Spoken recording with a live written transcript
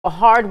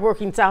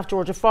Hard-working South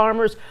Georgia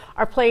farmers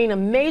are playing a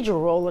major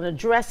role in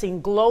addressing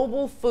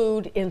global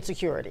food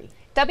insecurity.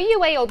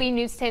 WALB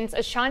News 10's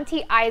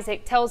Ashanti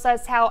Isaac tells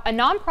us how a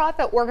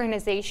nonprofit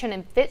organization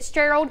in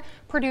Fitzgerald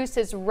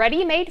produces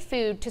ready-made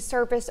food to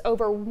service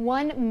over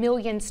 1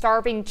 million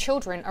starving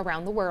children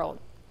around the world.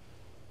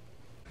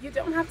 You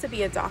don't have to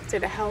be a doctor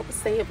to help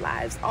save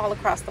lives all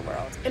across the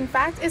world. In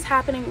fact, it's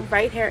happening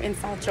right here in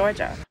South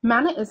Georgia.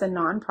 MANA is a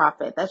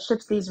nonprofit that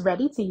ships these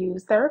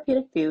ready-to-use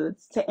therapeutic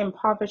foods to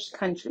impoverished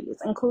countries,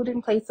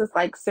 including places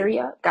like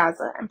Syria,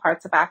 Gaza, and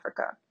parts of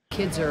Africa.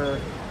 Kids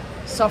are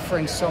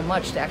suffering so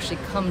much to actually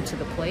come to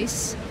the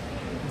place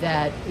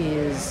that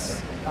is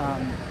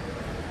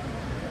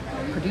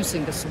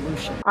producing the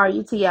solution.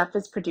 RUTF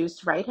is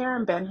produced right here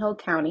in Ben Hill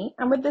County,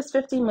 and with this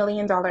 $50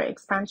 million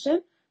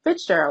expansion,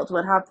 Fitzgerald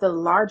would have the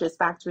largest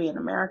factory in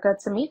America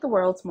to meet the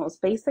world's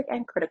most basic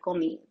and critical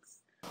needs.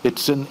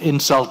 It's an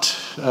insult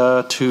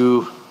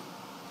to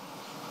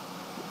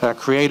our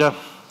Creator,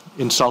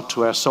 insult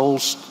to our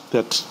souls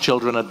that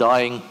children are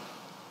dying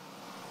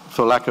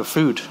for lack of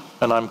food,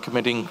 and I'm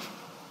committing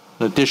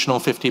an additional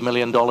 $50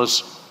 million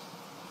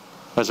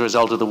as a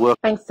result of the work.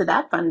 Thanks to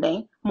that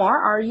funding,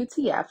 more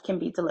RUTF can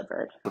be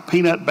delivered. The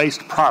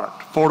peanut-based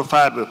product,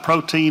 fortified with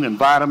protein and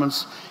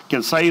vitamins,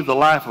 can save the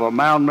life of a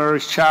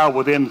malnourished child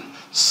within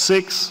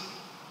 6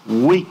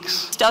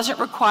 weeks. It doesn't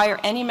require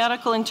any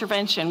medical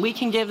intervention. We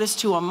can give this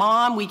to a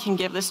mom, we can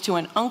give this to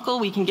an uncle,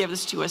 we can give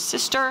this to a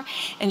sister,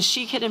 and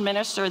she can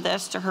administer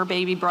this to her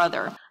baby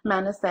brother.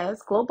 MANA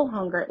says global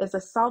hunger is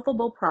a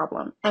solvable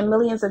problem, and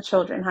millions of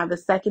children have a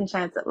second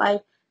chance at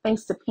life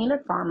thanks to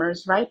peanut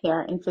farmers right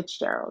here in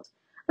Fitzgerald.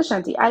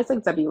 Ashanti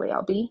Isaac,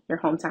 WALB, your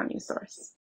hometown news source.